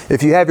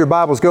If you have your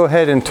Bibles, go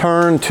ahead and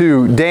turn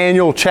to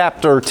Daniel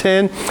chapter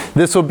 10.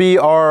 This will be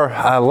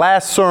our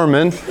last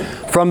sermon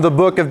from the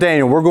book of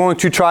Daniel. We're going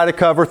to try to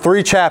cover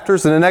 3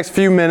 chapters in the next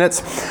few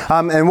minutes.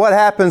 And what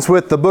happens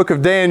with the book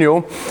of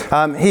Daniel,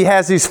 he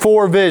has these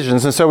 4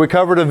 visions. And so we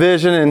covered a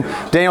vision in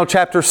Daniel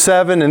chapter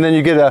 7, and then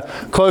you get a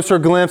closer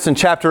glimpse in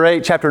chapter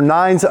 8. Chapter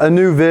 9's a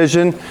new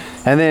vision.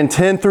 And then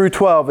 10 through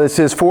 12 is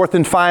his 4th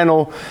and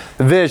final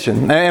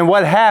vision. And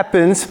what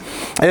happens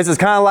is it's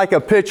kind of like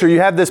a picture. You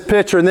have this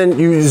picture and then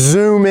you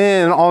zoom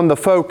in on the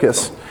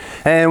focus.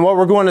 And what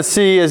we're going to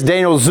see is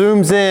Daniel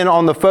zooms in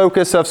on the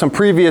focus of some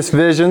previous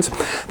visions.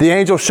 The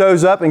angel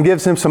shows up and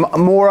gives him some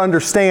more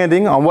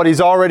understanding on what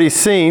he's already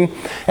seen.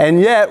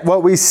 And yet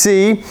what we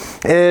see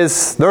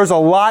is there's a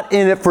lot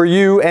in it for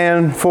you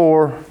and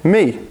for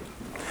me.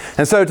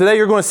 And so today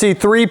you're going to see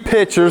 3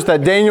 pictures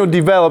that Daniel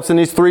develops in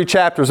these 3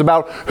 chapters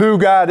about who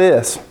God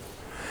is.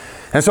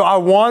 And so I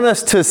want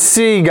us to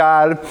see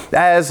God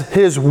as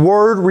His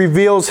Word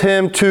reveals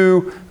Him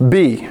to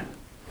be.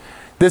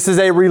 This is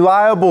a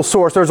reliable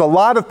source. There's a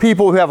lot of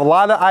people who have a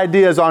lot of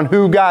ideas on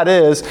who God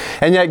is,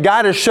 and yet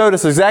God has showed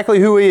us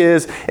exactly who He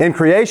is in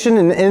creation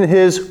and in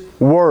His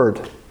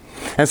Word.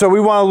 And so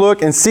we want to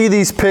look and see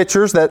these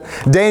pictures that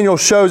Daniel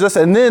shows us,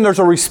 and then there's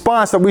a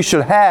response that we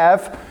should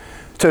have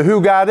to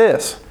who God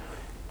is.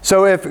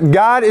 So if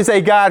God is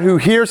a God who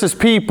hears His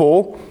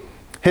people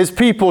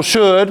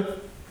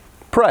should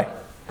pray.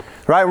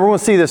 Right? We're going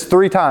to see this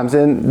 3 times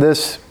in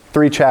this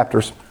 3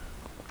 chapters.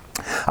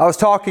 I was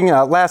talking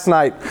last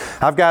night.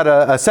 I've got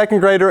a 2nd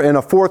grader and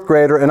a 4th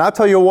grader, and I'll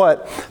tell you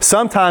what,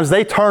 sometimes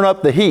they turn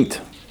up the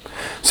heat.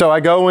 So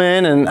I go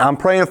in and I'm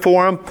praying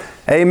for them,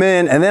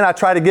 amen, and then I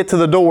try to get to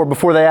the door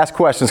before they ask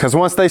questions, because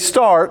once they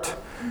start,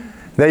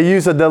 they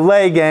use a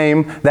delay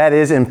game that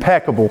is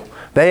impeccable.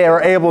 They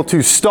are able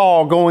to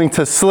stall going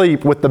to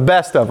sleep with the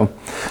best of them.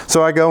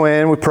 So I go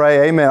in, we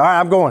pray, amen. All right,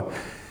 I'm going.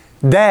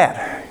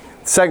 Dad,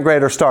 2nd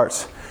grader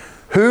starts.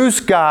 Who's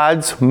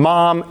God's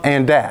mom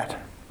and dad?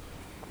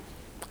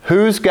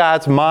 Who's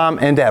God's mom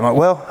and dad? I'm like,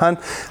 well, hon,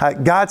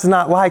 God's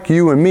not like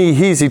you and me.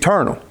 He's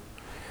eternal.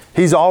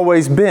 He's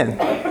always been.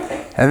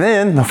 And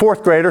then the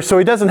 4th grader, so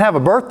he doesn't have a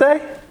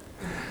birthday?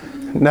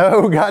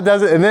 No, God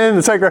doesn't. And then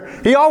the 2nd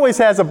grader, he always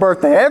has a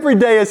birthday. Every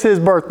day is his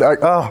birthday.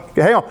 Oh,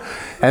 hang on.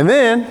 And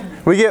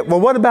then we get, well,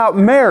 what about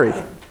Mary?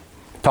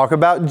 Talk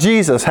about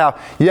Jesus. How,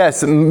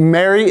 yes,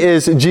 Mary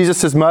is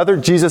Jesus' mother.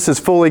 Jesus is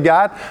fully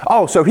God.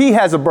 Oh, so he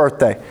has a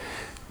birthday.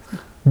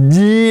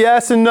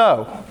 Yes and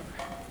no.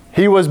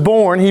 He was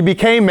born, he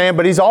became man,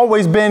 but he's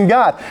always been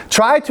God.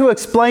 Try to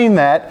explain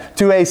that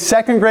to a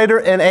 2nd grader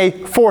and a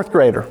 4th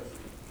grader.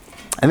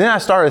 And then I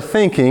started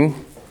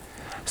thinking,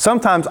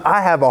 sometimes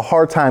I have a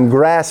hard time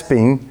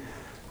grasping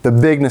the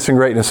bigness and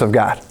greatness of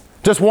God.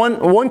 Just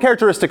one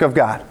characteristic of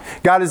God.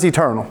 God is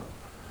eternal.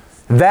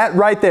 That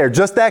right there,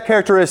 just that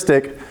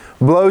characteristic,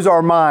 blows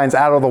our minds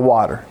out of the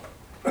water.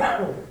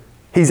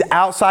 He's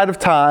outside of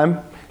time.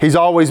 He's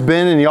always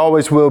been and He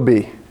always will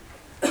be.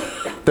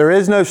 There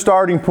is no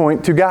starting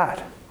point to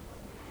God.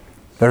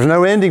 There's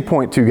no ending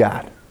point to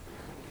God.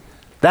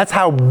 That's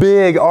how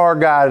big our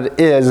God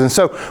is. And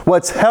so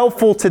what's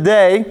helpful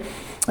today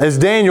is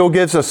Daniel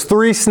gives us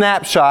 3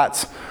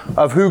 snapshots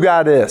of who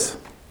God is.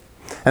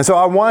 And so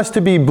I want us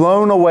to be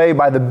blown away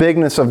by the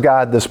bigness of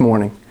God this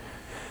morning.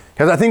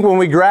 Because I think when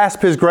we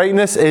grasp His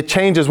greatness, it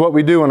changes what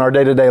we do in our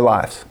day-to-day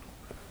lives.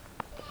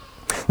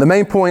 The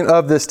main point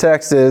of this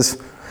text is,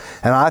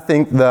 and I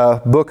think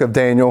the book of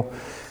Daniel,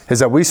 is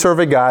that we serve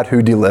a God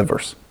who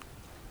delivers.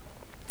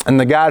 And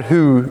the God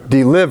who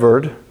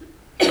delivered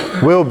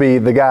will be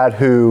the God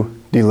who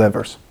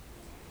delivers.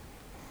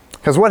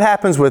 Because what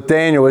happens with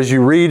Daniel is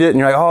you read it and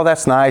you're like, oh,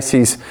 that's nice.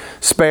 He's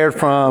spared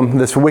from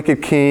this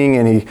wicked king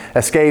and he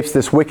escapes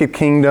this wicked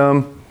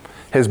kingdom.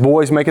 His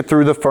boys make it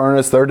through the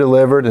furnace. They're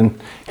delivered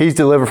and he's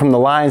delivered from the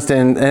lion's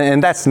den.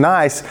 And that's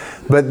nice.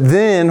 But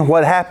then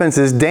what happens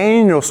is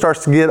Daniel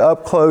starts to get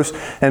up close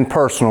and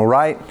personal,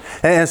 right?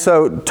 And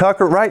so,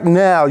 Tucker, right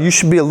now, you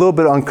should be a little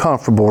bit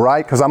uncomfortable,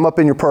 right? Because I'm up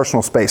in your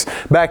personal space.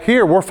 Back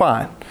here, we're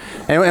fine.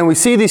 And we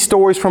see these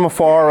stories from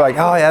afar, like,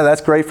 oh yeah,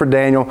 that's great for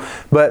Daniel.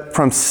 But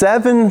from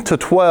 7 to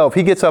 12,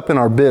 he gets up in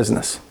our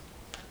business.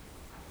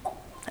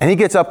 And he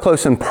gets up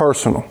close and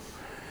personal.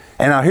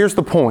 And now here's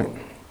the point.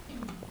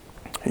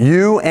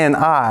 You and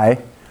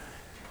I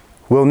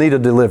will need a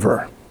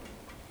deliverer.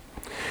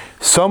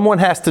 Someone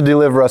has to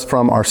deliver us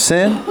from our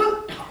sin,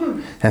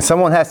 and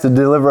someone has to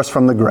deliver us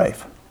from the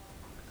grave.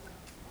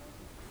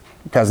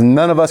 Because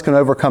none of us can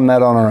overcome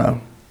that on our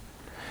own.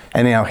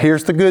 And now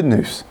here's the good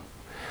news.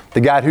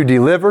 The God who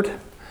delivered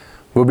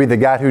will be the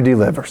God who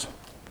delivers.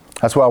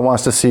 That's what I want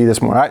us to see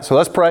this morning. All right, so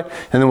let's pray,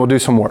 and then we'll do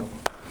some work.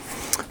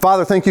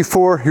 Father, thank you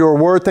for your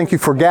word. Thank you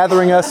for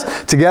gathering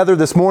us together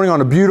this morning on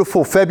a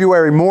beautiful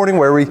February morning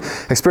where we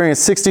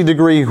experienced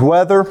 60-degree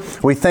weather.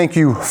 We thank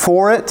you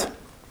for it.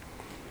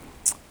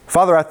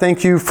 Father, I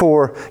thank you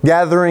for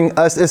gathering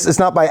us. It's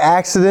not by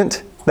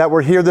accident that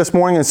we're here this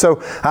morning. And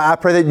so I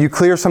pray that you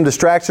clear some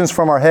distractions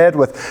from our head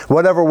with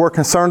whatever we're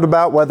concerned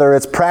about, whether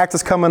it's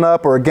practice coming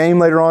up or a game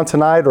later on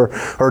tonight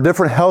or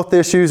different health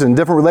issues and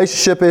different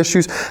relationship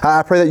issues.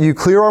 I pray that you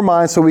clear our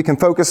minds so we can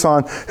focus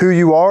on who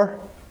you are.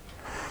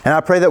 And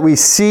I pray that we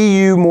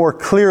see you more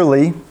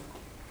clearly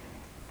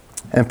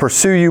and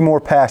pursue you more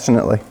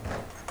passionately.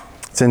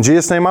 It's in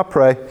Jesus' name I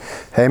pray.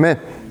 Amen.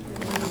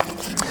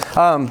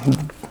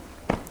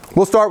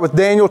 We'll start with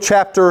Daniel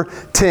chapter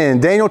 10.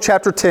 Daniel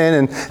chapter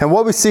 10, and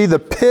what we see, the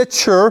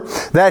picture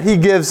that he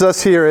gives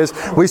us here is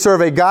we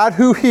serve a God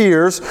who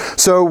hears,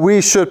 so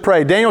we should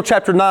pray. Daniel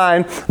chapter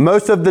 9,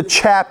 most of the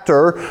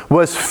chapter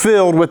was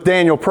filled with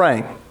Daniel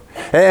praying.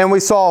 And we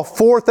saw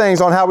 4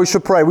 things on how we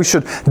should pray. We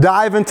should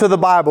dive into the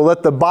Bible.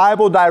 Let the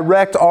Bible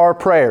direct our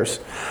prayers.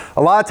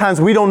 A lot of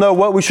times we don't know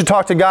what we should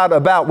talk to God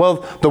about.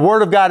 Well, the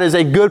Word of God is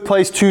a good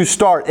place to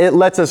start. It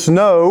lets us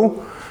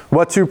know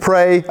what to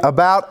pray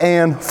about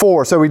and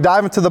for. So we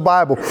dive into the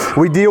Bible.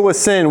 We deal with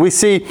sin. We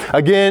see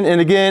again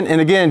and again and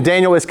again,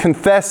 Daniel is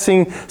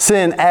confessing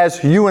sin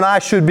as you and I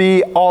should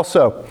be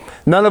also.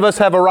 None of us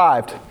have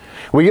arrived.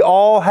 We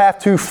all have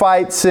to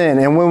fight sin.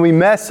 And when we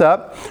mess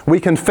up, we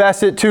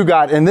confess it to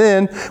God. And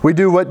then we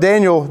do what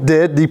Daniel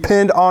did,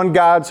 depend on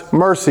God's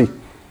mercy.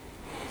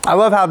 I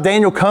love how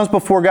Daniel comes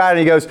before God and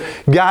he goes,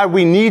 God,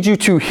 we need you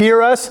to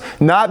hear us,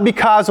 not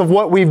because of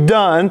what we've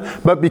done,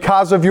 but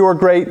because of your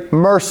great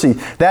mercy.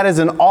 That is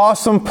an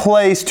awesome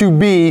place to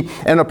be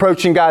in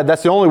approaching God.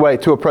 That's the only way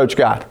to approach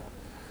God.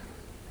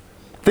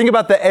 Think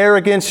about the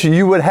arrogance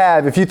you would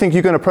have if you think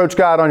you can approach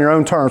God on your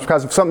own terms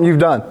because of something you've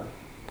done.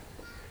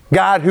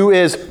 God who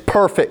is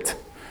perfect,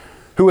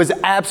 who is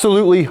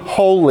absolutely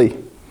holy,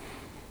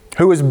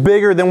 who is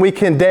bigger than we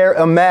can dare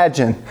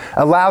imagine,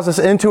 allows us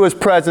into His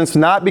presence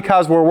not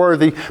because we're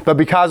worthy, but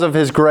because of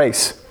His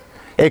grace.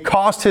 It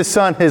cost His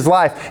Son His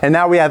life, and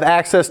now we have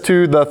access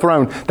to the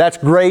throne. That's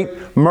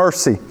great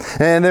mercy.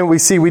 And then we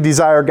see we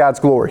desire God's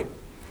glory.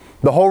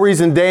 The whole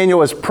reason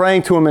Daniel is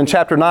praying to Him in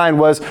chapter 9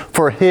 was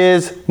for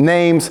His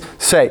name's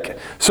sake.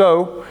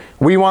 So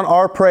we want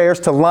our prayers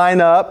to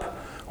line up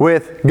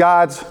with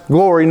God's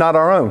glory, not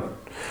our own.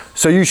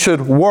 So you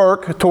should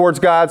work towards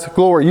God's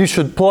glory. You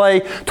should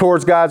play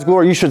towards God's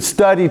glory. You should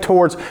study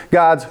towards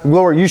God's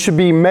glory. You should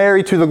be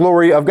married to the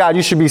glory of God.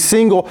 You should be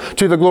single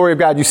to the glory of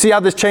God. You see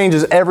how this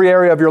changes every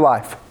area of your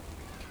life.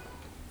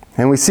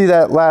 And we see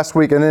that last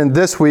week. And then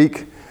this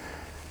week,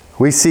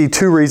 we see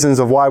 2 reasons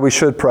of why we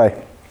should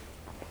pray.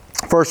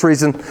 First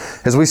reason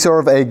is we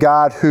serve a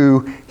God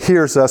who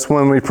hears us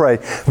when we pray.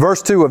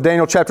 Verse 2 of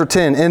Daniel chapter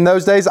 10. In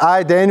those days,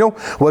 I, Daniel,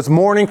 was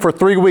mourning for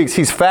 3 weeks.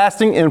 He's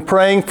fasting and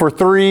praying for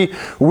 3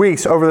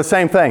 weeks over the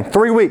same thing.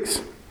 3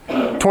 weeks.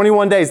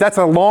 21 days. That's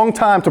a long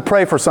time to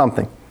pray for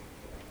something.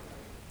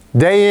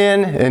 Day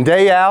in and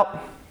day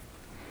out.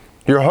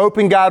 You're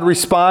hoping God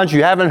responds.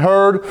 You haven't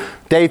heard.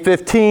 Day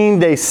 15,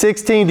 day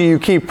 16. Do you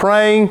keep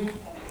praying?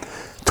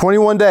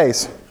 21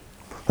 days.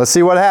 Let's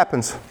see what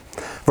happens.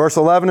 Verse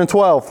 11 and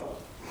 12.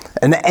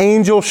 An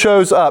angel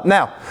shows up.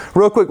 Now,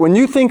 real quick, when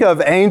you think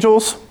of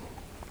angels,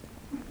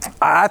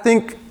 I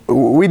think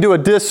we do a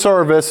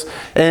disservice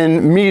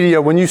in media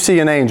when you see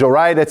an angel,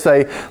 right? It's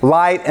a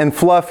light and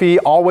fluffy,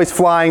 always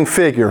flying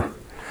figure.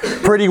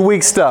 Pretty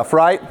weak stuff,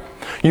 right?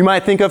 You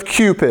might think of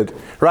Cupid,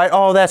 right?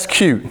 Oh, that's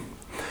cute.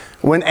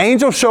 When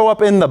angels show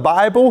up in the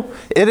Bible,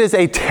 it is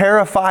a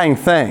terrifying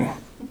thing.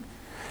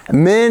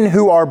 Men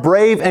who are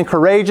brave and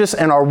courageous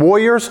and are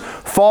warriors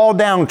fall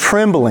down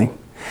trembling.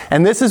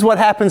 And this is what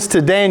happens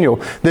to Daniel.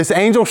 This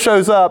angel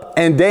shows up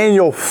and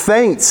Daniel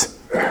faints,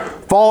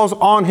 falls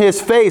on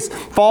his face,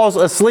 falls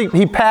asleep.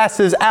 He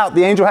passes out.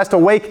 The angel has to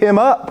wake him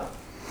up.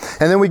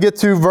 And then we get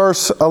to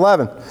verse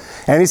 11.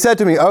 And he said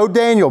to me, O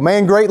Daniel,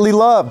 man greatly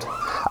loved,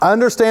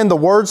 understand the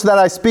words that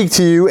I speak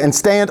to you and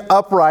stand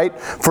upright,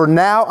 for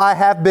now I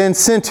have been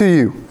sent to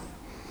you.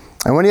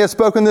 And when he had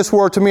spoken this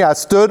word to me, I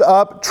stood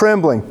up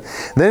trembling.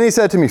 Then he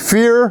said to me,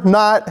 fear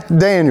not,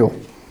 Daniel.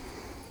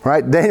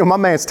 Right? Daniel, my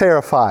man's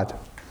terrified.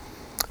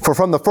 For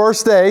from the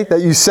first day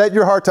that you set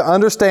your heart to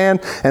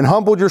understand and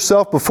humbled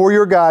yourself before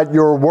your God,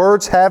 your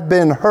words have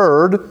been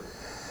heard,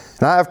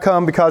 and I have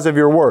come because of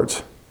your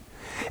words.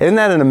 Isn't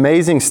that an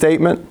amazing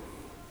statement?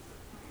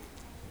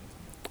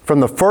 From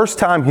the first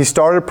time he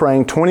started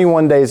praying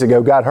 21 days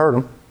ago, God heard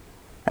him,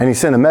 and He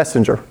sent a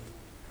messenger.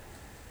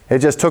 It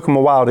just took him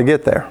a while to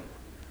get there.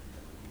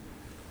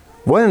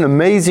 What an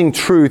amazing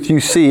truth you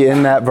see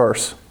in that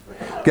verse.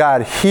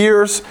 God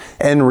hears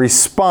and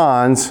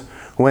responds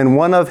when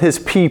one of His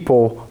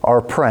people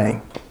are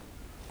praying.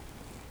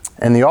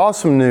 And the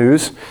awesome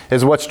news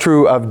is what's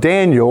true of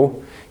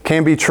Daniel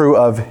can be true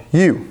of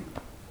you.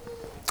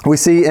 We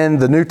see in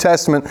the New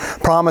Testament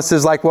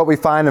promises like what we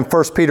find in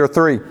 1 Peter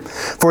 3.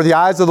 For the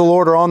eyes of the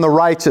Lord are on the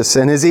righteous,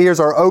 and His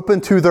ears are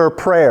open to their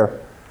prayer.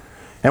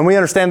 And we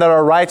understand that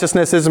our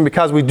righteousness isn't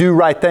because we do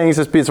right things,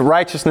 it's because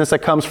righteousness that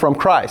comes from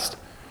Christ.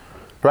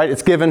 Right?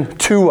 It's given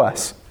to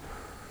us.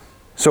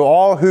 So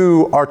all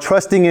who are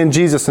trusting in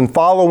Jesus and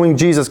following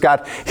Jesus,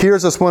 God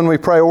hears us when we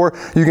pray. Or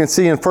you can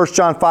see in 1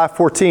 John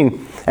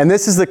 5:14. And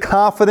this is the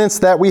confidence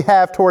that we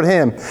have toward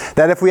Him,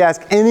 that if we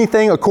ask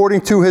anything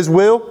according to His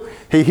will,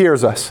 He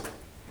hears us.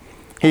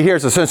 He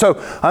hears us. And so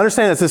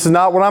understand this is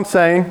not what I'm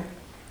saying.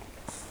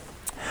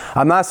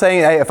 I'm not saying,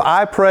 hey, if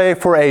I pray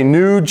for a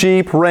new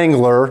Jeep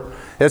Wrangler,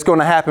 it's going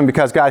to happen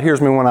because God hears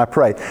me when I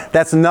pray.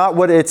 That's not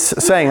what it's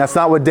saying. That's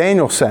not what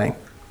Daniel's saying.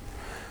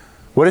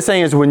 What it's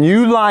saying is when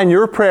you line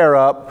your prayer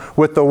up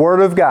with the Word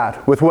of God,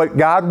 with what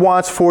God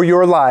wants for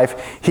your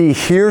life, He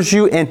hears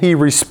you and He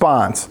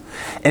responds.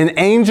 An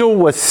angel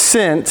was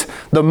sent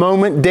the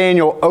moment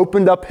Daniel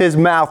opened up his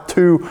mouth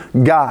to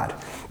God.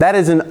 That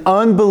is an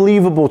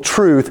unbelievable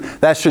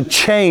truth that should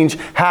change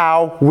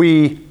how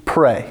we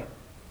pray.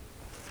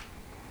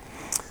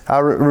 I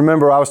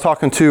remember I was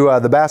talking to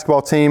the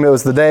basketball team. It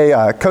was the day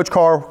Coach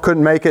Carr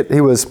couldn't make it.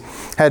 He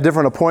had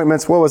different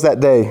appointments. What was that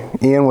day,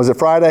 Ian? Was it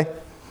Friday?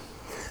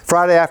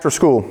 Friday after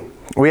school.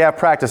 We have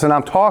practice, and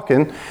I'm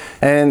talking,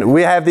 and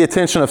we have the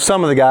attention of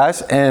some of the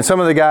guys, and some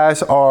of the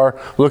guys are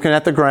looking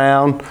at the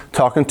ground,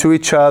 talking to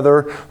each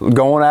other,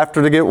 going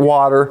after to get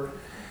water,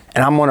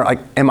 and I'm wondering,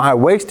 am I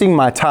wasting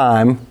my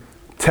time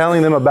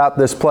telling them about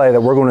this play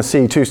that we're going to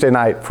see Tuesday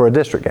night for a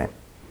district game?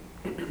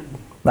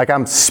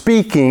 I'm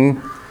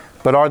speaking,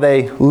 but are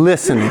they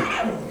listening?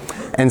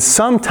 And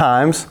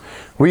sometimes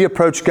we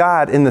approach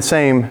God in the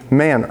same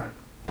manner.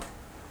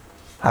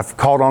 I've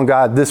called on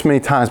God this many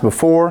times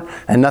before,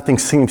 and nothing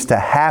seems to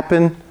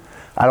happen.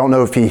 I don't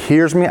know if He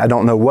hears me. I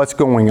don't know what's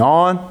going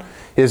on.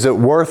 Is it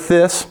worth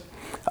this?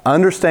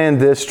 Understand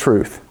this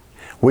truth.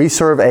 We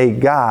serve a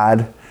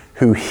God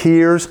who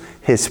hears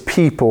His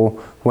people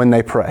when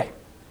they pray.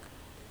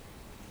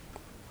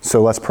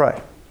 So let's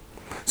pray.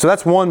 So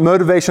that's one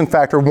motivation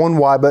factor, one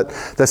why. But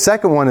the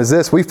second one is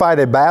this. We fight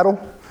a battle,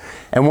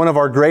 and one of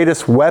our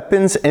greatest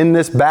weapons in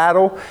this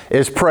battle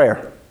is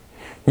prayer.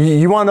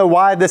 You want to know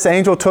why this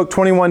angel took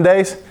 21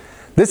 days?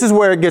 This is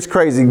where it gets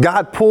crazy.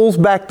 God pulls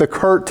back the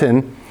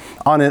curtain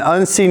on an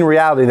unseen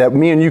reality that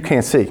me and you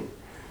can't see.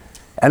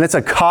 And it's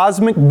a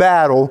cosmic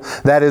battle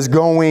that is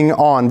going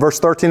on. Verse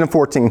 13 and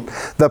 14.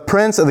 The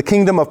prince of the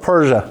kingdom of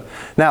Persia.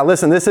 Now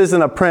listen, this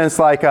isn't a prince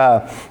like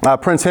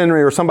Prince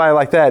Henry or somebody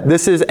like that.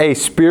 This is a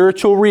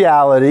spiritual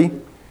reality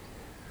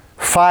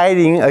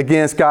fighting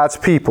against God's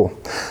people.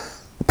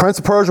 The prince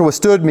of Persia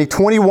withstood me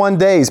 21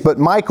 days, but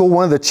Michael,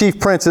 one of the chief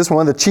princes,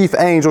 one of the chief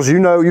angels,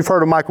 you've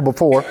heard of Michael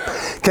before,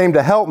 came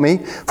to help me,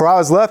 for I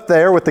was left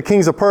there with the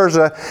kings of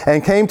Persia,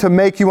 and came to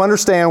make you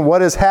understand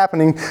what is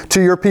happening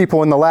to your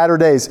people in the latter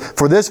days.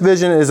 For this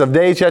vision is of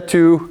days yet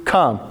to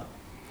come.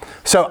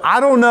 So I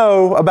don't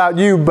know about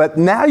you, but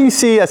now you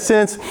see a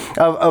sense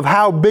of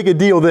how big a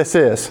deal this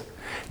is.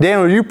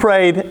 Daniel, you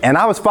prayed, and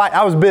I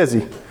was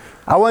busy.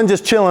 I wasn't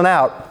just chilling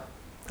out.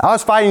 I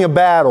was fighting a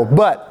battle,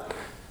 but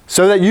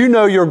so that you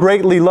know you're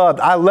greatly loved.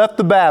 I left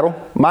the battle.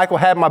 Michael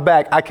had my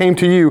back. I came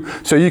to you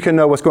so you can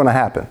know what's going to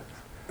happen.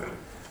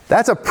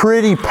 That's a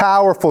pretty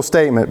powerful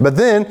statement. But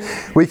then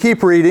we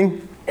keep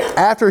reading.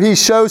 After he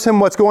shows him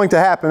what's going to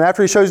happen,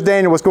 after he shows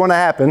Daniel what's going to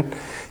happen,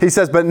 he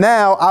says, but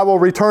now I will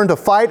return to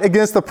fight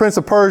against the prince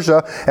of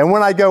Persia, and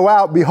when I go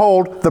out,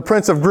 behold, the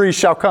prince of Greece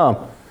shall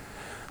come.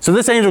 So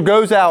this angel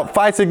goes out,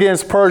 fights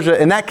against Persia,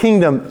 and that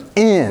kingdom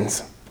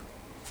ends.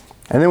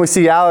 And then we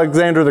see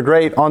Alexander the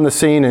Great on the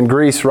scene, and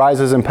Greece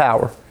rises in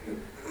power.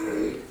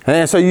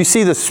 And so you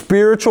see the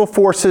spiritual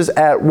forces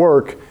at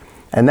work,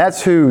 and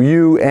that's who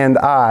you and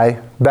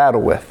I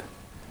battle with.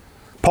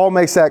 Paul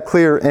makes that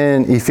clear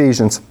in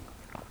Ephesians.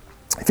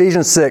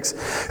 Ephesians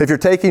 6. If you're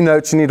taking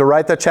notes, you need to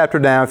write that chapter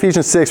down.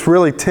 Ephesians 6,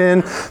 really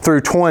 10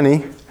 through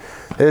 20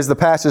 is the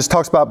passage. It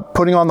talks about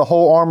putting on the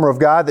whole armor of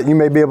God that you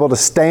may be able to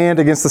stand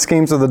against the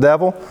schemes of the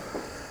devil.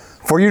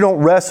 For you don't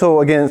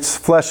wrestle against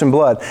flesh and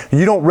blood.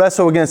 You don't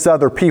wrestle against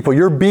other people.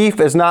 Your beef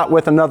is not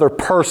with another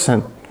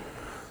person.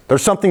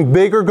 There's something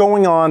bigger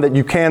going on that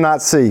you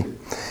cannot see.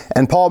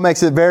 And Paul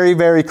makes it very,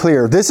 very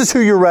clear. This is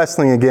who you're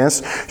wrestling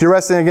against. You're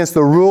wrestling against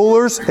the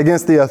rulers,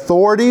 against the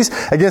authorities,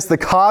 against the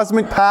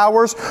cosmic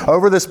powers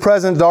over this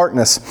present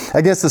darkness,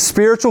 against the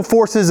spiritual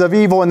forces of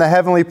evil in the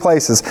heavenly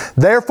places.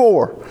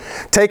 Therefore,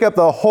 take up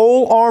the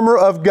whole armor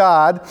of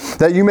God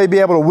that you may be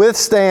able to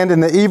withstand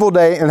in the evil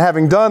day, and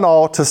having done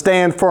all, to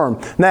stand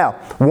firm. Now,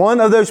 one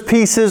of those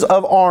pieces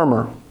of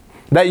armor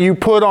that you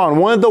put on,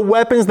 one of the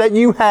weapons that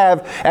you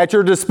have at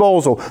your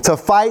disposal to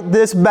fight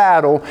this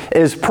battle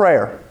is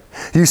prayer.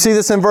 You see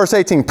this in verse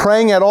 18.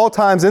 Praying at all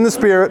times in the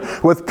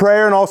Spirit with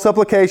prayer and all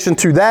supplication.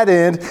 To that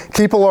end,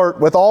 keep alert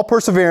with all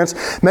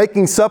perseverance,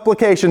 making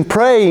supplication,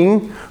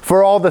 praying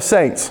for all the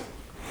saints.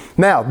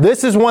 Now,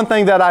 this is one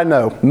thing that I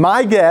know.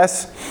 My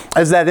guess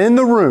is that in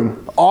the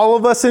room, all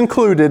of us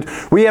included,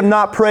 we have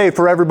not prayed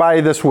for everybody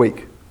this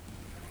week.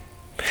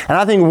 And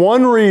I think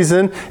one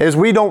reason is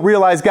we don't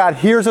realize God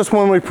hears us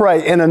when we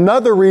pray. And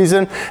another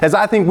reason is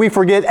I think we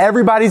forget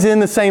everybody's in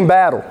the same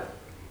battle.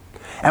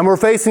 And we're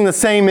facing the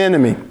same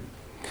enemy.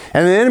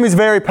 And the enemy's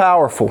very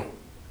powerful.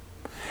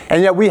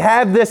 And yet we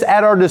have this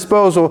at our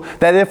disposal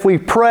that if we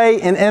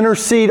pray and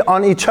intercede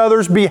on each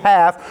other's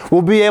behalf,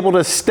 we'll be able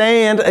to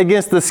stand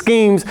against the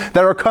schemes that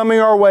are coming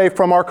our way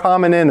from our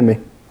common enemy.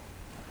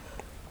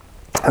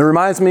 It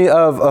reminds me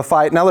of a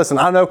fight. Now listen,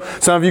 I know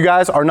some of you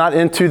guys are not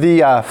into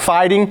the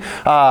fighting,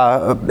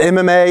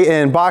 MMA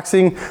and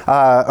boxing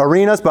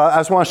arenas, but I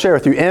just want to share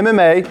with you,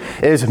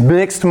 MMA is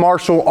mixed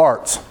martial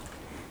arts,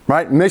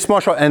 right? Mixed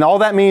martial arts. And all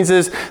that means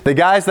is the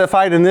guys that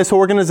fight in this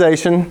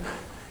organization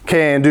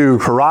can do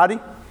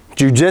karate,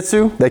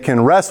 jiu-jitsu, they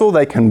can wrestle,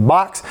 they can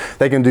box,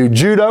 they can do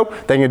judo,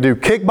 they can do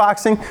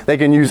kickboxing, they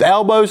can use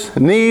elbows,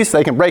 knees,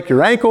 they can break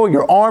your ankle,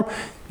 your arm.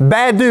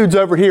 Bad dudes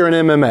over here in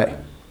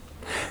MMA.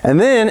 And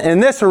then in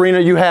this arena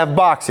you have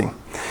boxing.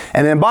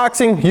 And in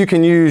boxing you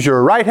can use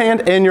your right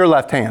hand and your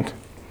left hand.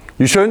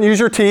 You shouldn't use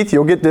your teeth,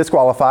 you'll get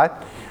disqualified.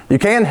 You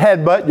can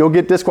headbutt, you'll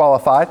get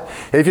disqualified.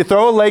 If you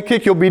throw a leg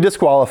kick, you'll be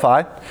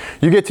disqualified.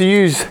 You get to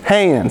use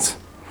hands.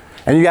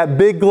 And you got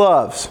big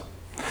gloves.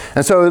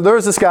 And so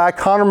there's this guy,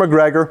 Conor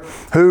McGregor,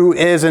 who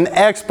is an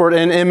expert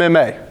in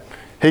MMA.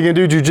 He can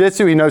do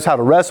jiu-jitsu, he knows how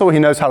to wrestle, he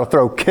knows how to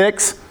throw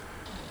kicks.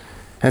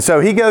 And so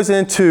he goes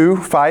in to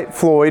fight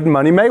Floyd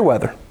Money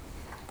Mayweather.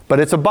 But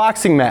it's a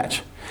boxing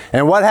match.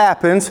 And what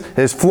happens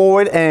is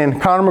Floyd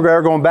and Conor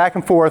McGregor going back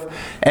and forth,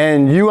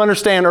 and you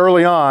understand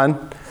early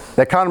on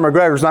that Conor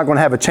McGregor is not going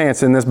to have a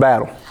chance in this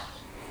battle.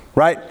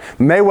 Right?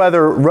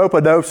 Mayweather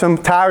rope-a-dopes him,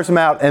 tires him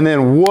out, and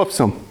then whoops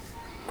him.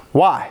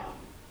 Why?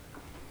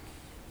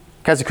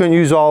 Because he couldn't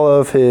use all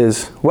of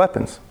his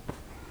weapons.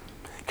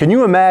 Can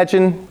you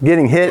imagine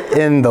getting hit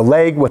in the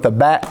leg with a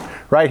bat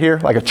right here,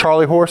 like a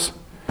Charlie horse?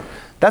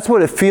 That's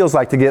what it feels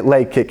like to get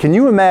leg kicked. Can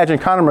you imagine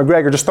Conor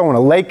McGregor just throwing a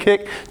leg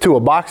kick to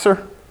a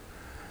boxer?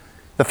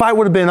 The fight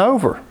would have been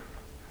over.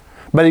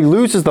 But he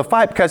loses the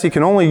fight because he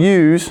can only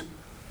use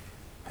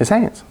his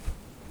hands.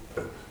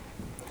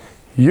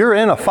 You're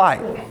in a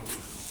fight.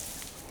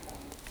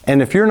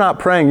 And if you're not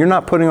praying, you're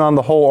not putting on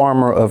the whole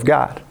armor of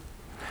God.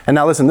 And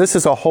now listen, this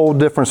is a whole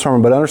different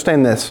sermon, but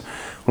understand this.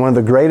 One of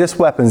the greatest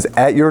weapons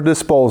at your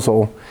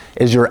disposal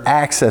is your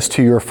access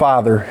to your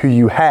Father who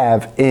you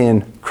have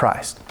in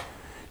Christ.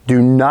 Do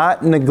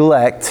not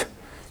neglect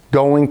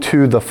going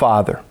to the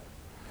Father.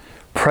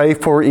 Pray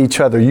for each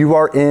other. You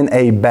are in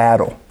a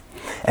battle.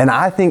 And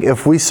I think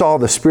if we saw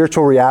the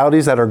spiritual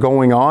realities that are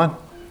going on,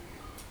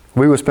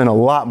 we would spend a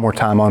lot more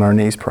time on our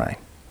knees praying.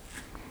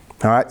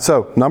 All right,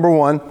 so number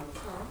one,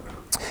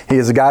 He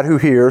is a God who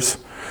hears,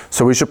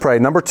 so we should pray.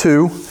 Number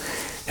two,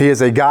 He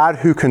is a God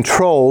who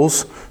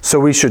controls, so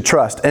we should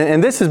trust.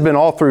 And this has been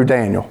all through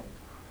Daniel.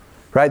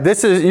 Right?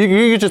 This is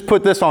you just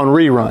put this on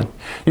rerun.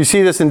 You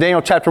see this in Daniel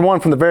chapter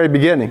 1 from the very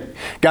beginning.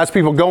 God's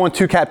people go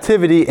into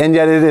captivity, and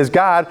yet it is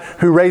God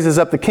who raises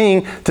up the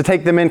king to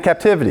take them in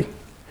captivity.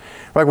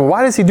 Like, well,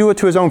 why does He do it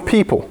to His own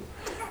people?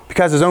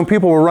 Because His own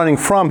people were running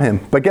from Him.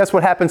 But guess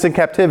what happens in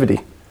captivity?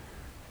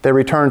 They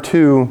return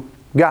to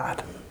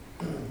God.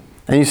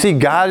 And you see,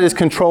 God is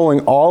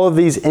controlling all of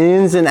these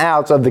ins and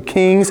outs of the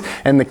kings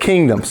and the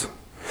kingdoms.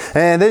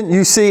 And then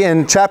you see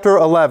in chapter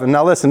 11,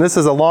 now listen, this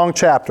is a long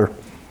chapter.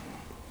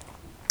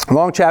 A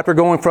long chapter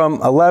going from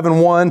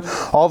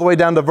 11:1 all the way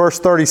down to verse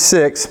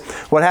 36.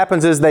 What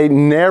happens is they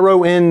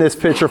narrow in this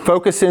picture,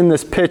 focus in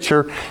this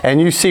picture, and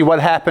you see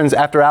what happens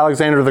after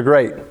Alexander the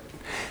Great.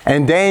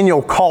 And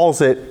Daniel calls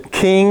it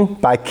king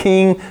by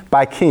king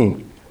by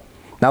king.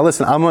 Now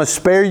listen, I'm going to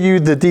spare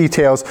you the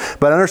details,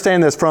 but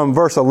understand this, from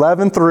verse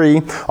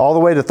 11:3 all the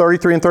way to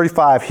 33 and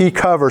 35, he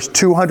covers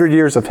 200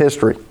 years of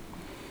history.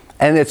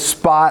 And it's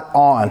spot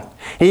on.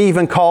 He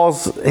even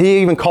calls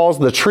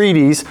the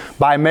treaties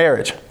by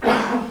marriage.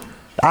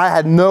 I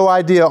had no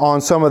idea on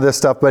some of this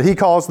stuff, but he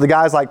calls the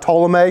guys like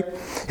Ptolemy,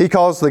 he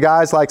calls the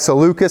guys like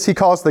Seleucus, he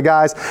calls the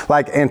guys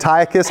like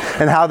Antiochus,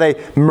 and how they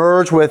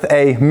merge with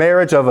a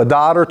marriage of a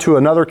daughter to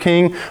another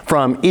king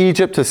from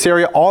Egypt to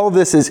Syria. All of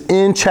this is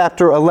in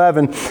chapter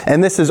 11,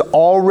 and this has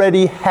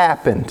already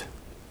happened.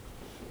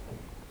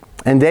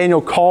 And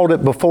Daniel called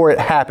it before it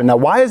happened. Now,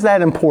 why is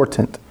that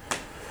important?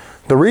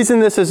 The reason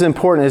this is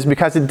important is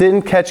because it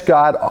didn't catch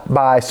God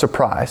by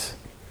surprise.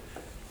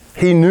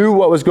 He knew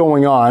what was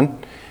going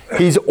on.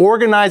 He's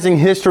organizing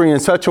history in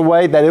such a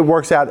way that it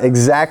works out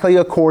exactly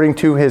according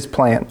to His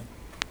plan.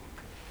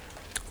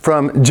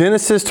 From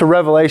Genesis to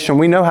Revelation,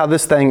 we know how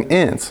this thing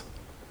ends.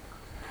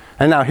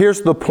 And now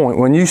here's the point.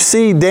 When you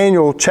see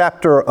Daniel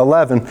chapter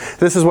 11,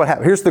 this is what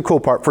happened. Here's the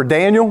cool part. For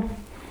Daniel,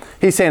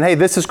 he's saying, hey,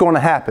 this is going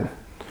to happen.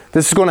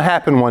 This is going to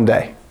happen one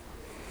day.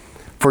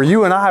 For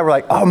you and I, we're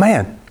like, oh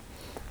man,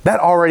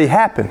 that already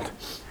happened.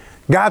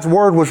 God's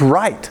word was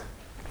right.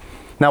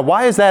 Now,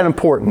 why is that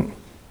important?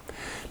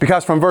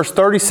 Because from verse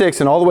 36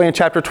 and all the way in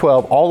chapter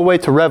 12, all the way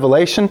to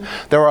Revelation,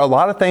 there are a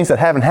lot of things that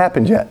haven't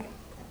happened yet.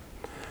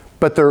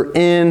 But they're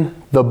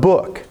in the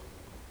book.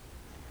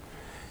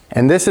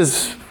 And this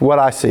is what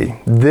I see.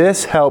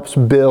 This helps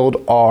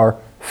build our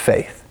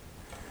faith.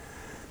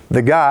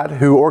 The God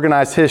who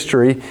organized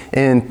history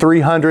in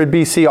 300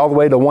 BC all the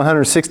way to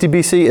 160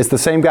 BC is the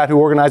same God who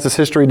organizes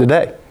history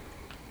today.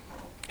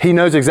 He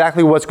knows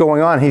exactly what's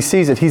going on. He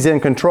sees it. He's in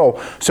control.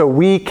 So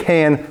we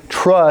can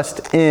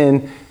trust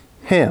in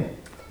Him.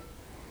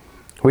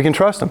 We can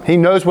trust Him. He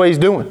knows what He's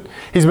doing.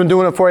 He's been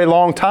doing it for a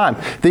long time.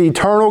 The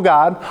eternal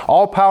God,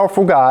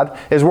 all-powerful God,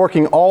 is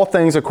working all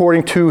things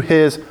according to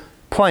His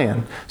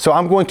plan. So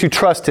I'm going to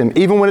trust Him.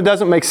 Even when it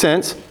doesn't make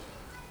sense,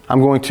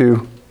 I'm going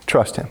to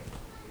trust Him.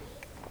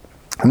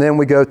 And then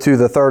we go to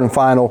the third and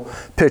final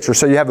picture.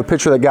 So you have a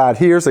picture that God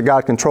hears, that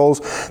God controls.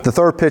 The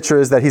third picture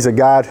is that He's a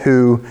God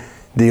who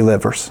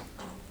delivers.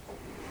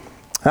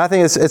 And I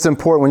think it's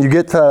important. When you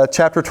get to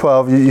chapter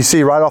 12, you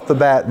see right off the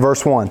bat,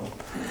 verse 1.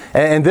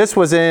 And this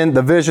was in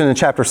the vision in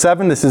chapter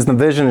 7. This is the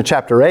vision in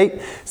chapter 8.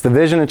 It's the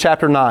vision in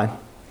chapter 9.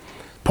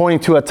 Pointing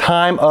to a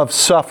time of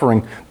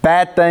suffering.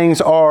 Bad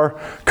things are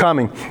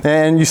coming.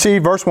 And you see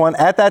verse 1,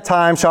 at that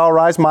time shall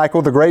arise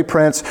Michael, the great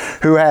prince,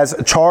 who has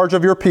charge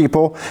of your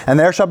people, and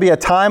there shall be a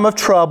time of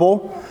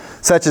trouble,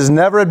 such as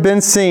never had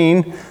been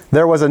seen.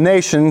 There was a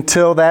nation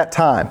till that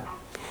time.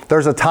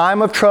 There's a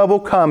time of trouble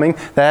coming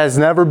that has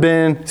never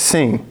been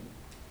seen.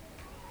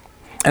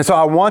 And so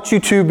I want you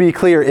to be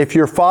clear. If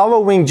you're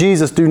following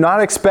Jesus, do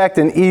not expect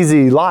an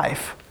easy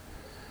life.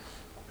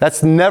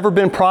 That's never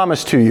been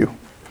promised to you.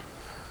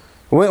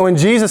 When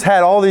Jesus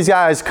had all these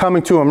guys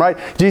coming to Him, right?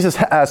 Jesus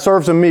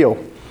serves a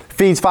meal,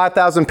 feeds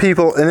 5,000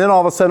 people, and then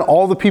all of a sudden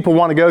all the people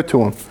want to go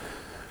to Him.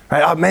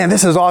 Right? Oh man,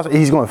 this is awesome.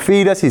 He's going to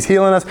feed us. He's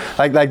healing us.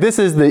 Like this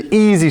is the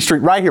easy street.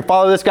 Right here,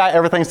 follow this guy.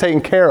 Everything's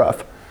taken care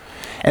of.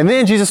 And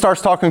then Jesus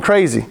starts talking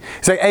crazy.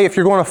 He's like, hey, if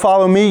you're going to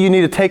follow me, you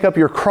need to take up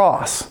your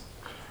cross.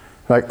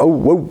 Like,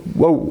 oh,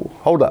 whoa,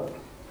 hold up.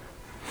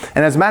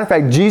 And as a matter of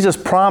fact, Jesus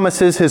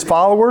promises His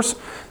followers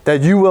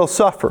that you will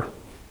suffer.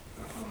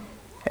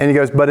 And He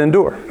goes, but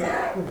endure.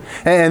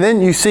 And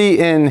then you see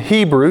in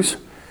Hebrews,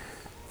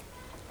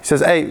 He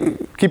says, hey,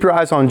 keep your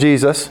eyes on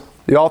Jesus,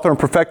 the author and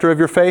perfecter of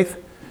your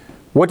faith.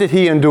 What did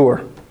He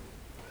endure?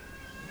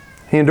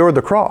 He endured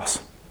the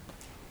cross.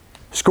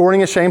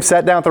 Scorning His shame,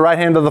 sat down at the right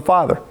hand of the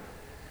Father.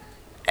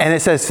 And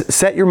it says,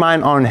 set your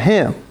mind on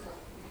Him.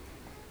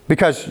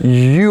 Because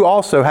you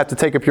also have to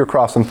take up your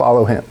cross and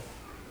follow Him.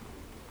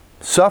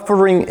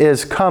 Suffering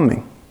is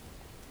coming.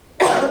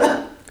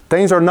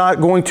 Things are not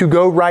going to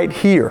go right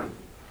here.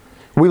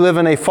 We live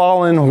in a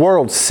fallen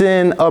world.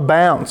 Sin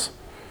abounds.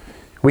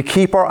 We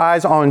keep our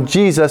eyes on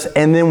Jesus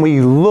and then we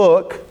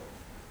look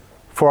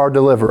for our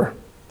deliverer.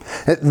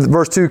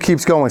 Verse 2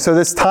 keeps going. So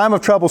this time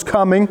of trouble is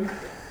coming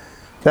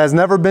that has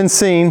never been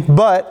seen,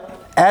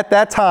 but at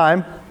that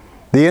time,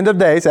 the end of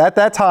days, at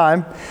that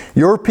time,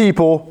 your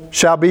people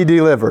shall be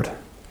delivered.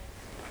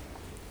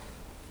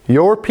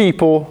 Your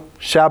people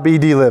shall be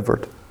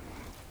delivered.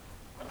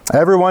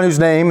 Everyone whose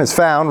name is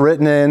found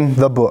written in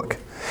the book.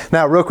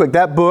 Now, real quick,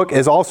 that book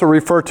is also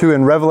referred to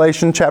in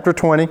Revelation chapter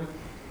 20,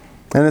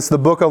 and it's the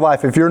book of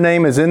life. If your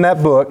name is in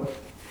that book,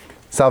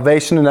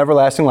 salvation and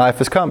everlasting life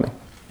is coming.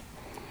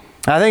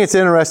 I think it's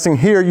interesting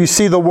here, you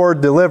see the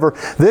word deliver.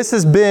 This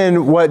has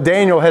been what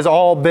Daniel has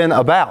all been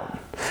about.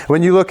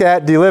 When you look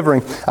at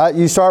delivering,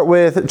 you start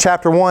with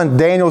chapter 1,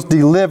 Daniel's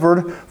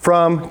delivered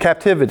from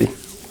captivity.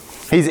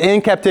 He's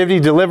in captivity,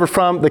 delivered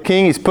from the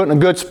king. He's put in a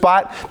good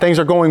spot. Things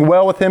are going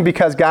well with him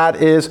because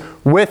God is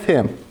with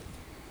him.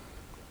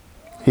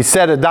 He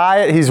set a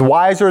diet. He's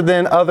wiser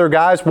than other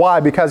guys. Why?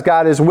 Because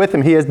God is with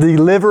him. He is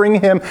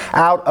delivering him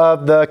out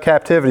of the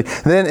captivity.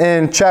 Then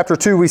in chapter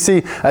 2, we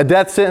see a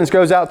death sentence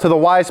goes out to the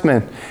wise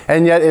men.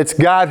 And yet it's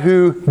God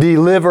who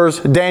delivers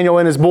Daniel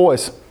and his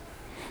boys.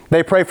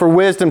 They pray for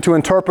wisdom to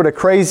interpret a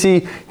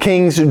crazy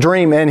king's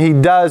dream, and he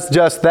does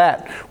just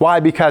that.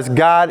 Why? Because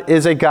God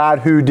is a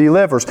God who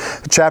delivers.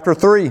 Chapter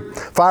 3,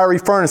 fiery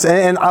furnace.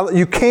 And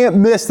you can't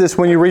miss this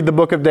when you read the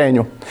book of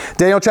Daniel.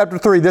 Daniel chapter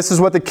 3, this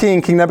is what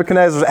King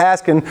Nebuchadnezzar is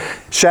asking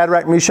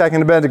Shadrach, Meshach,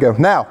 and Abednego.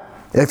 Now,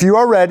 if you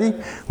are ready,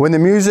 when the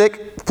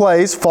music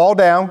plays, fall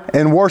down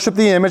and worship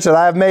the image that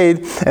I have made,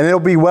 and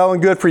it'll be well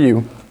and good for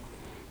you.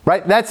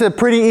 Right? That's a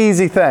pretty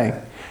easy thing.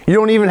 You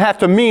don't even have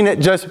to mean it,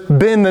 just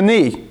bend the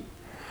knee.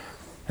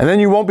 And then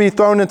you won't be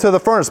thrown into the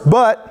furnace.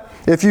 But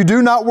if you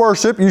do not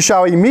worship, you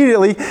shall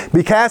immediately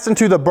be cast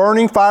into the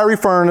burning fiery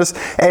furnace.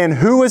 And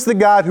who is the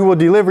God who will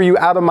deliver you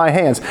out of my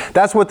hands?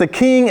 That's what the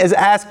king is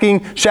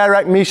asking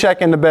Shadrach, Meshach,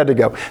 and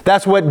Abednego.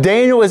 That's what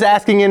Daniel is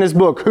asking in his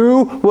book.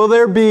 Who will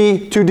there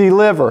be to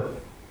deliver?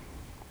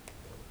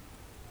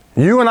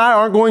 You and I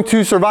aren't going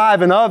to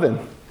survive an oven.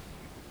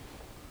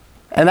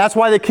 And that's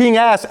why the king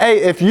asks,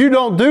 hey, if you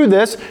don't do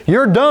this,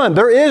 you're done.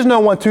 There is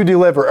no one to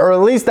deliver. Or at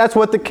least that's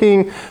what the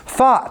king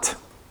thought.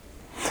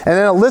 And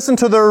then listen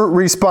to their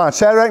response.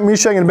 Shadrach,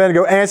 Meshach, and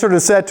Abednego answered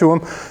and said to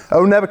him,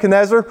 O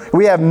Nebuchadnezzar,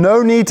 we have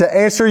no need to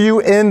answer you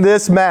in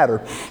this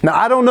matter. Now,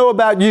 I don't know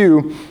about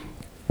you,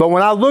 but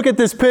when I look at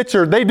this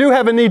picture, they do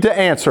have a need to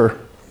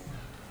answer.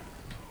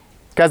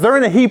 Because they're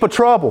in a heap of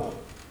trouble.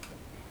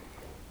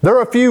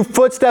 They're a few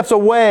footsteps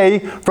away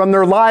from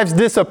their lives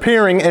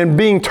disappearing and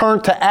being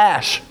turned to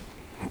ash.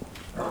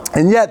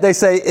 And yet they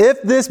say,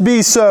 if this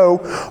be so,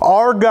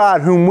 our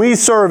God whom we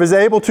serve is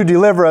able to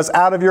deliver us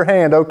out of your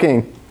hand, O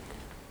king.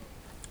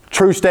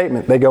 True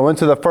statement. They go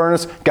into the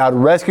furnace. God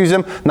rescues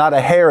them. Not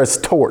a hair is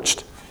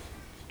torched.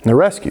 And they're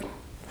rescued.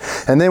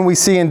 And then we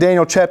see in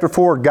Daniel chapter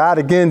 4, God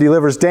again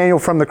delivers Daniel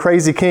from the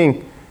crazy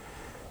king.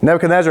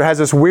 Nebuchadnezzar has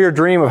this weird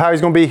dream of how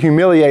he's going to be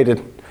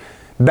humiliated.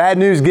 Bad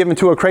news given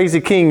to a crazy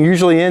king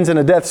usually ends in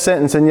a death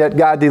sentence, and yet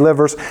God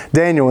delivers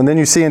Daniel. And then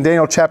you see in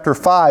Daniel chapter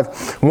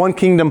 5, one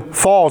kingdom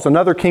falls,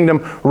 another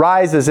kingdom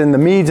rises, and the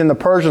Medes and the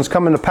Persians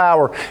come into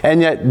power, and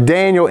yet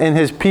Daniel and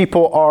his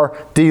people are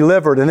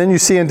delivered. And then you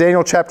see in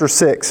Daniel chapter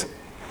 6,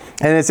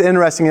 and it's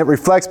interesting, it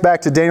reflects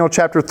back to Daniel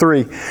chapter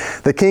 3.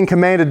 The king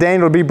commanded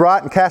Daniel to be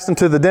brought and cast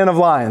into the den of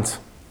lions.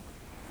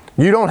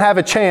 You don't have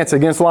a chance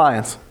against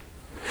lions.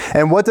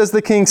 And what does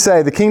the king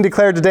say? The king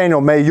declared to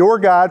Daniel, "May your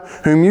God,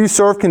 whom you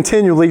serve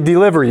continually,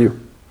 deliver you."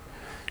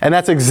 And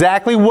that's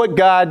exactly what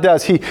God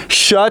does. He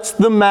shuts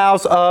the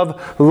mouths of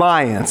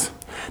lions.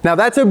 Now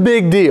that's a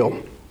big deal.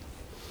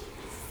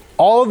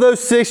 All of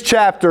those 6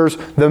 chapters,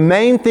 the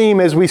main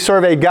theme is we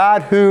serve a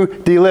God who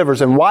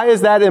delivers. And why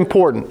is that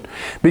important?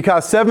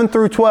 Because 7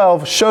 through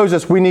 12 shows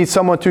us we need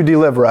someone to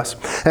deliver us.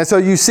 And so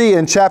you see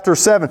in chapter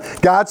 7,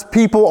 God's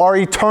people are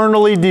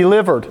eternally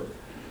delivered.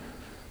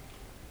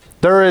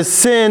 There is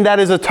sin that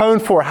is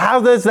atoned for.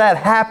 How does that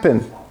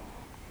happen?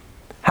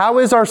 How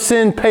is our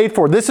sin paid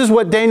for? This is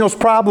what Daniel's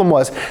problem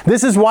was.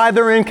 This is why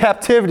they're in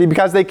captivity,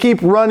 because they keep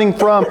running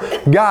from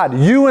God.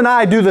 You and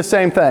I do the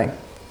same thing.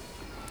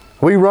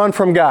 We run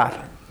from God.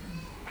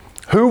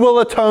 Who will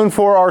atone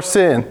for our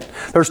sin?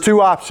 There's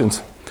 2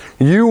 options.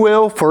 You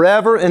will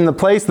forever in the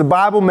place the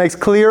Bible makes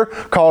clear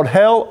called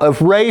hell,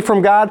 away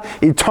from God,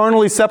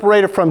 eternally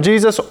separated from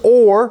Jesus,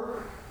 or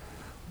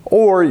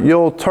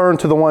you'll turn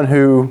to the one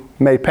who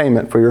made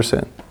payment for your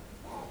sin.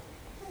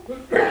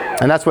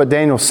 And that's what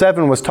Daniel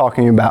 7 was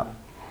talking about.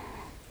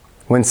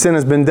 When sin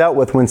has been dealt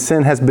with, when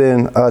sin has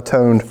been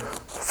atoned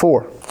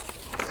for.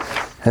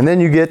 And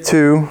then you get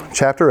to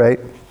chapter 8.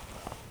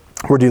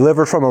 We're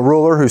delivered from a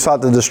ruler who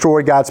sought to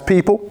destroy God's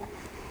people.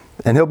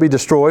 And he'll be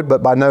destroyed,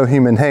 but by no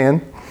human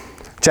hand.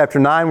 Chapter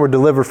 9, we're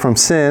delivered from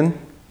sin.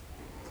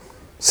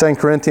 2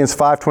 Corinthians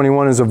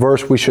 5:21 is a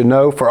verse we should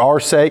know. For our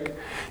sake,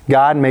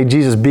 God made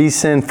Jesus be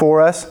sin for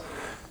us,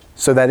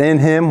 so that in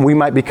Him we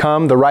might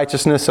become the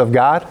righteousness of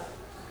God.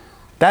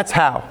 That's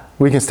how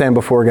we can stand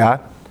before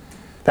God.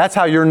 That's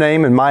how your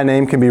name and my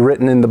name can be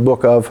written in the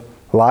book of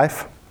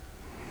life.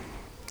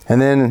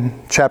 And then in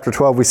chapter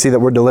 12, we see that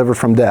we're delivered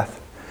from death.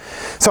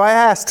 So I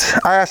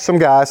asked some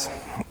guys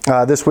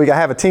this week. I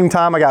have a team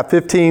time. I got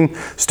 15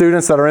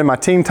 students that are in my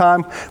team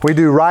time. We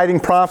do writing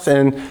prompts,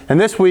 and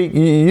this week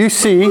you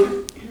see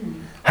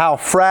how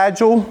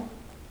fragile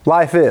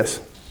life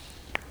is.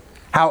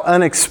 How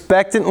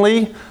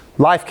unexpectedly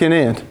life can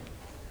end.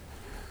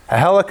 A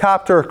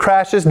helicopter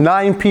crashes,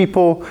 9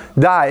 people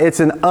die.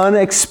 It's an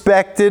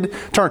unexpected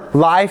turn.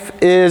 Life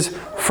is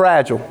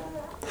fragile.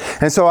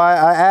 And so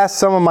I asked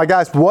some of my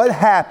guys, what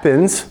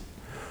happens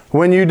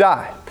when you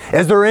die?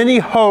 Is there any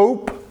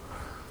hope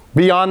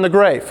beyond the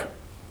grave?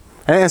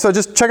 And so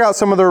just check out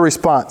some of their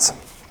response.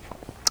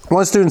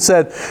 One student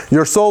said,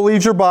 your soul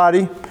leaves your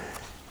body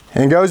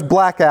and goes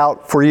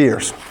blackout for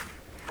years.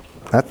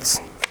 That's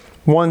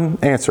one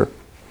answer.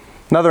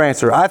 Another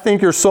answer, I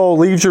think your soul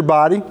leaves your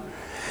body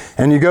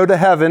and you go to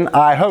heaven,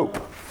 I hope.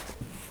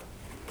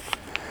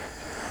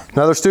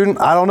 Another student,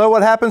 I don't know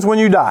what happens when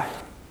you die.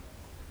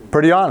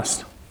 Pretty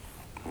honest.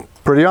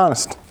 Pretty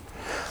honest.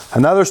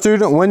 Another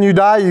student, when you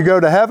die, you go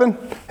to heaven.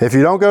 If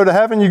you don't go to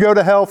heaven, you go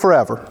to hell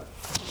forever.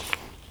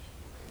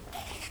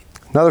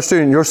 Another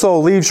student, your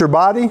soul leaves your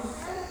body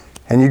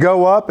and you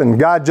go up and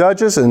God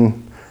judges,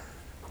 and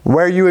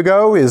where you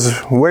go is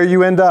where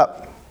you end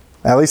up.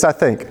 At least I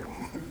think.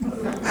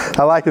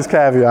 I like his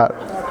caveat.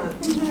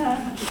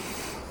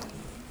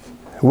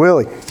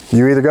 Willie,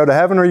 you either go to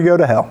heaven or you go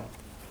to hell.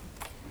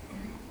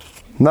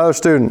 Another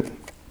student,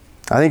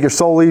 I think your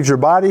soul leaves your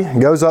body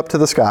and goes up to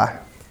the sky.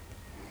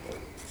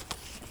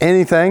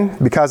 Anything,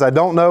 because I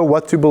don't know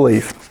what to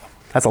believe.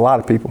 That's a lot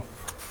of people.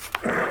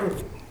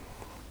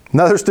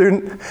 Another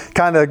student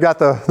kind of got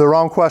the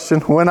wrong question.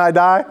 When I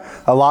die,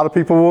 a lot of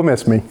people will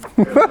miss me.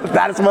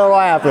 That's what will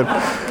happen.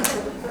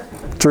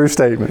 True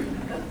statement.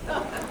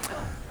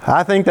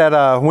 I think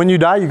that when you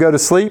die, you go to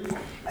sleep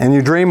and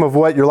you dream of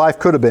what your life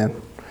could have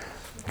been.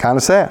 Kind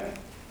of sad.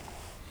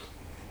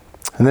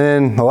 And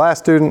then the last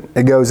student,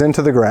 it goes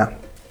into the ground.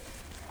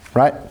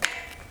 Right?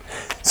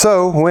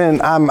 So when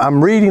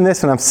I'm reading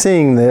this and I'm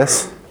seeing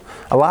this,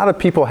 a lot of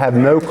people have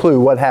no clue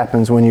what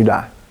happens when you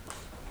die.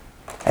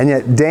 And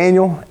yet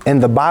Daniel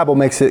and the Bible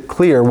makes it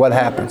clear what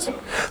happens.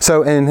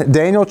 So in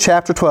Daniel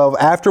chapter 12,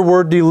 after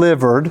we're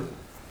delivered,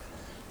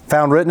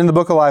 found written in the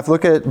book of life,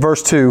 look at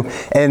verse 2.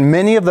 And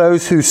many of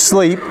those who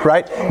sleep,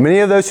 right? Many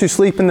of those who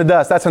sleep in the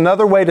dust. That's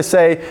another way to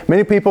say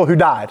many people who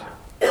died.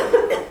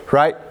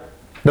 Right?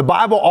 The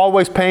Bible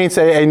always paints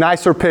a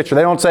nicer picture.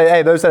 They don't say,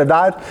 hey, those that have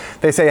died.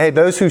 They say, hey,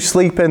 those who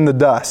sleep in the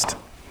dust.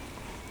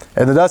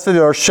 And the dust of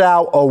the earth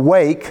shall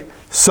awake,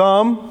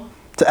 some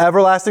to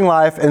everlasting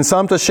life, and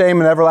some to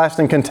shame and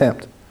everlasting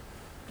contempt.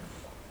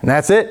 And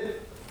that's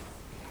it.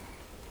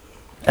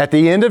 At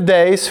the end of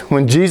days,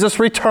 when Jesus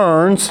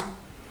returns,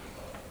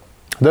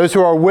 those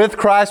who are with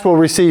Christ will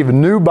receive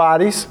new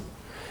bodies,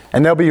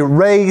 and they'll be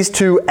raised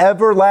to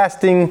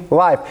everlasting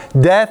life.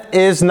 Death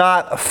is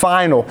not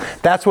final.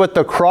 That's what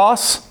the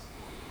cross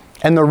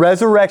And the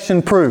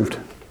resurrection proved.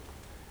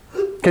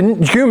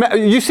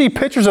 You see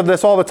pictures of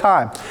this all the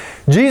time.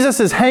 Jesus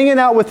is hanging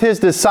out with his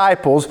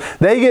disciples.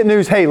 They get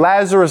news, hey,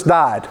 Lazarus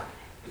died.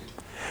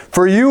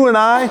 For you and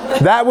I,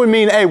 that would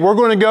mean, hey, we're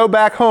going to go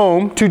back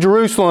home to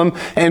Jerusalem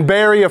and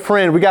bury a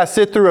friend. We got to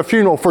sit through a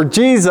funeral. For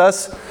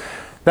Jesus,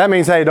 that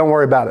means, hey, don't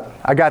worry about it.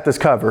 I got this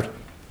covered.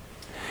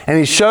 And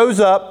he shows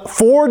up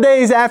 4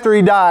 days after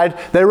he died.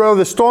 They roll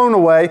the stone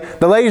away.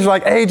 The ladies are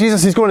like, hey,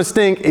 Jesus, he's going to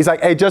stink. He's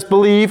like, hey, just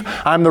believe.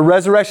 I'm the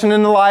resurrection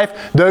and the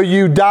life. Though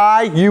you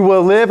die, you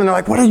will live. And they're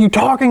like, what are you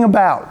talking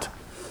about?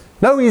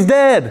 No, he's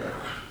dead.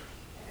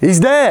 He's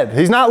dead.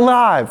 He's not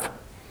alive.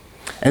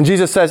 And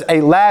Jesus says,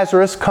 hey,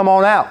 Lazarus, come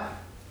on out.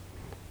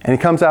 And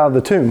he comes out of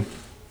the tomb.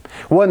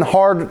 It wasn't a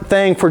hard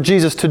thing for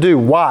Jesus to do.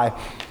 Why?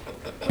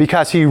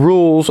 Because he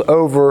rules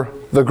over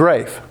the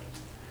grave.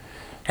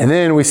 And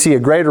then we see a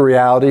greater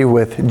reality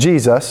with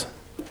Jesus,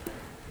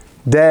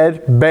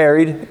 dead,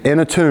 buried in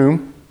a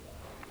tomb.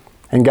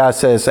 And God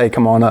says, hey,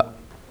 come on up.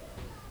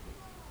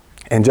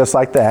 And just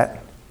like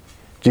that,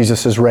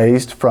 Jesus is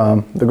raised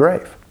from the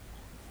grave.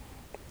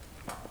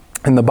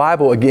 And the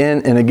Bible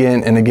again and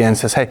again and again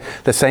says, hey,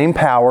 the same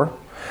power,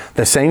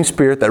 the same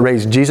Spirit that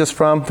raised Jesus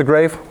from the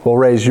grave will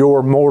raise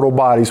your mortal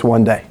bodies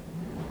one day.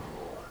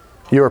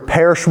 Your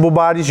perishable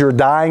bodies, your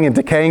dying and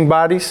decaying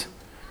bodies,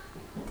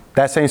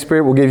 that same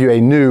Spirit will give you a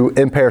new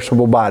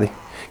imperishable body.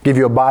 Give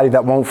you a body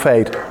that won't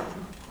fade. A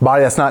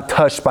body that's not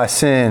touched by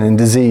sin and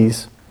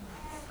disease.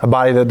 A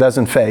body that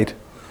doesn't fade.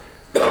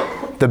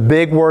 The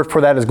big word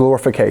for that is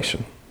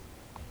glorification.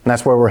 And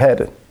that's where we're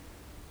headed.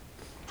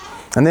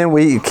 And then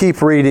we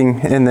keep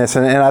reading in this,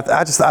 and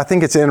I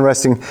think it's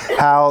interesting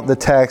how the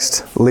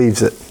text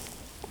leaves it.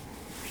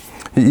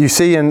 You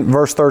see in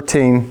verse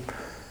 13,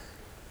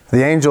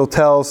 the angel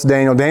tells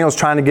Daniel's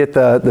trying to get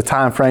the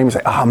time frame. He's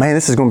like, oh man,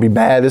 this is going to be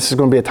bad. This is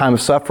going to be a time of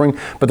suffering,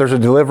 but there's a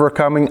deliverer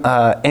coming.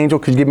 Angel,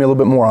 could you give me a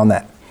little bit more on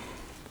that?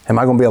 Am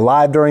I going to be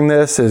alive during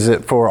this? Is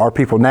it for our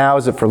people now?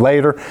 Is it for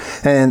later?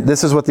 And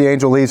this is what the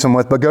angel leaves him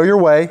with. But go your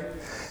way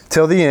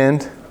till the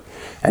end,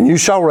 and you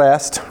shall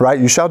rest, right?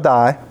 You shall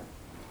die.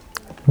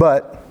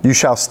 But you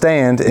shall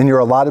stand in your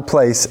allotted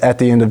place at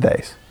the end of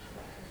days.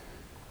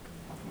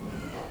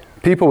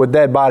 People with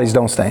dead bodies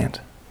don't stand.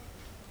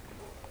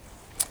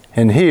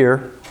 And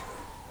here,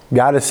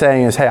 God is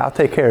saying is, hey, I'll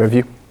take care of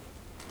you.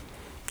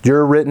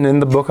 You're written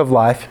in the book of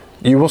life.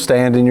 You will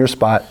stand in your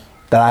spot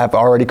that I have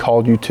already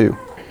called you to.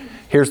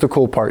 Here's the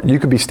cool part. You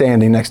could be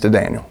standing next to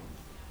Daniel.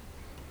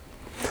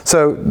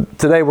 So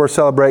today we're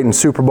celebrating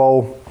Super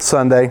Bowl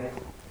Sunday.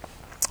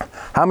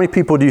 How many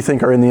people do you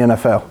think are in the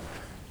NFL? Do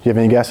you have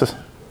any guesses?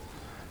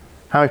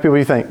 How many people do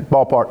you think?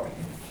 Ballpark.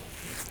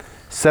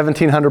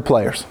 1,700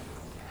 players.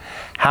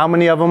 How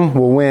many of them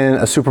will win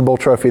a Super Bowl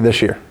trophy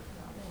this year?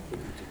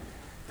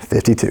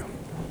 52.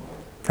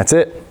 That's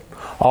it.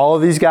 All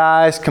of these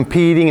guys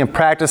competing and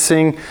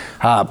practicing,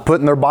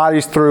 putting their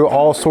bodies through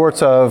all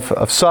sorts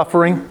of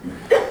suffering.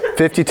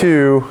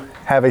 52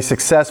 have a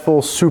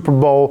successful Super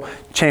Bowl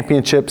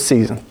championship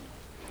season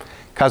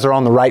because they're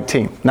on the right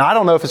team. Now, I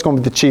don't know if it's going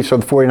to be the Chiefs or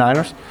the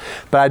 49ers,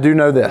 but I do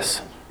know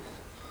this.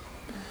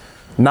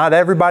 Not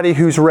everybody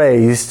who's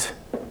raised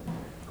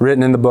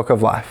written in the book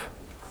of life.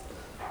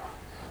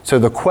 So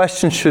the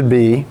question should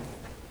be,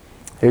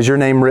 is your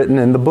name written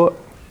in the book?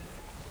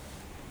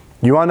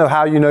 You want to know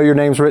how you know your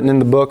name's written in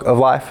the book of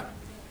life?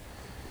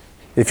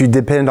 If you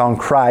depend on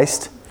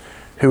Christ,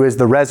 who is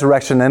the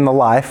resurrection and the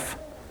life,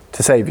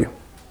 to save you.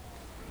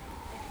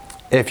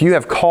 If you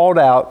have called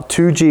out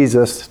to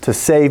Jesus to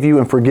save you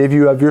and forgive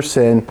you of your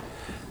sin,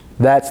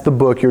 that's the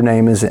book your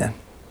name is in.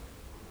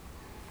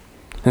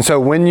 And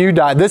so when you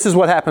die, this is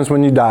what happens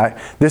when you die.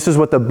 This is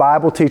what the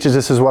Bible teaches.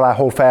 This is what I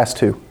hold fast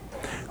to.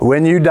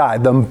 When you die,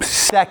 the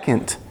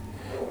second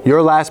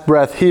your last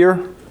breath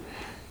here,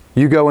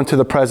 you go into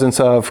the presence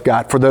of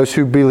God. For those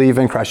who believe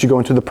in Christ, you go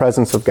into the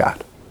presence of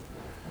God.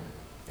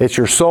 It's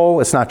your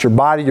soul. It's not your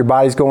body. Your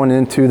body's going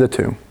into the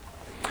tomb.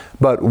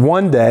 But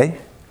one day,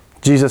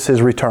 Jesus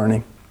is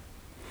returning.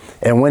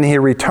 And when he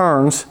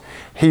returns,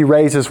 he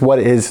raises what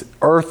is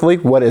earthly,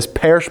 what is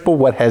perishable,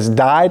 what has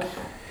died,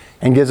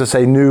 and gives us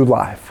a new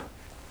life,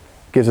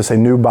 gives us a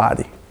new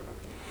body.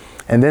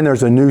 And then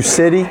there's a new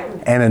city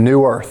and a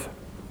new earth.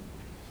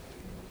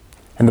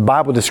 And the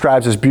Bible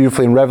describes this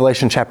beautifully in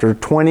Revelation chapter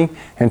 20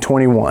 and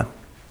 21.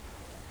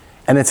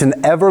 And it's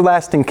an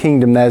everlasting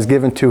kingdom that is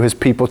given to his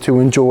people to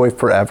enjoy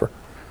forever.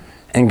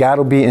 And God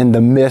will be in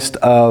the midst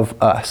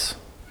of us.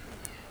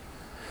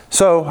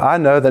 So I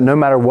know that no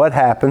matter what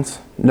happens,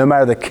 no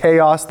matter the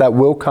chaos that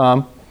will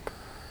come,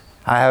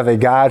 I have a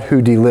God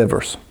who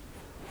delivers.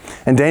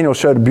 And Daniel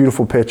showed a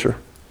beautiful picture.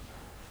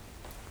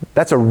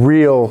 That's a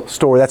real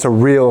story. That's a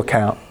real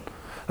account.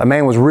 A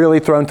man was really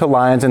thrown to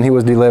lions and he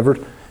was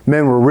delivered.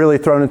 Men were really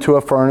thrown into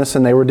a furnace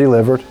and they were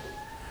delivered.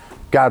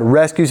 God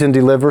rescues and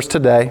delivers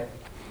today.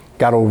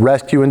 God will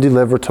rescue and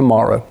deliver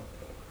tomorrow.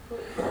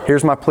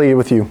 Here's my plea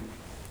with you.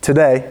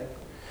 Today,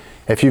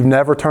 if you've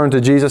never turned to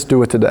Jesus,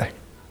 do it today.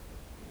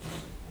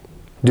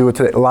 Do it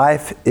today.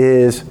 Life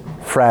is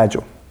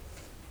fragile.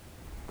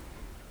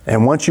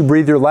 And once you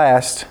breathe your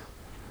last,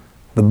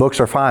 The books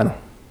are final.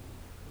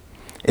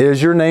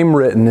 Is your name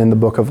written in the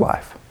book of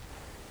life?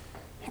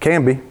 It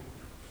can be.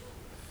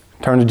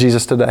 Turn to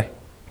Jesus today.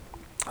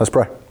 Let's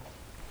pray.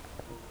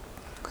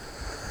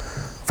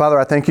 Father,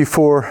 I thank you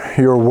for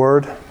your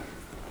word.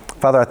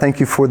 Father, I thank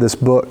you for this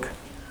book.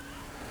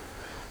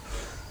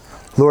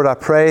 Lord, I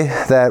pray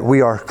that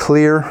we are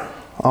clear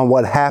on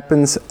what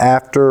happens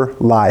after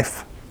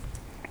life.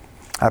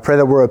 I pray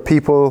that we're a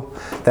people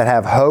that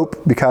have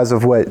hope because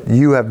of what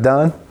you have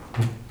done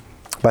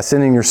by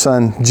sending your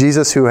Son,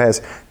 Jesus, who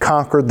has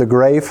conquered the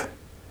grave.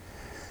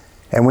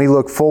 And we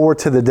look forward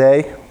to the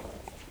day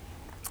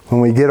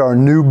when we get our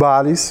new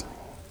bodies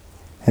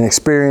and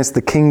experience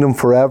the kingdom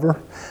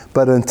forever.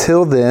 But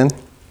until then,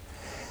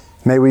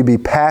 may we be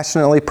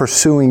passionately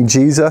pursuing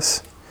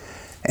Jesus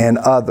and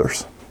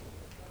others.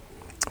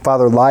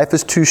 Father, life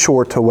is too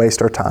short to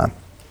waste our time.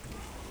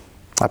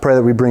 I pray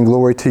that we bring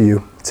glory to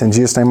you. It's in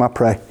Jesus' name I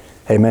pray.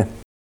 Amen.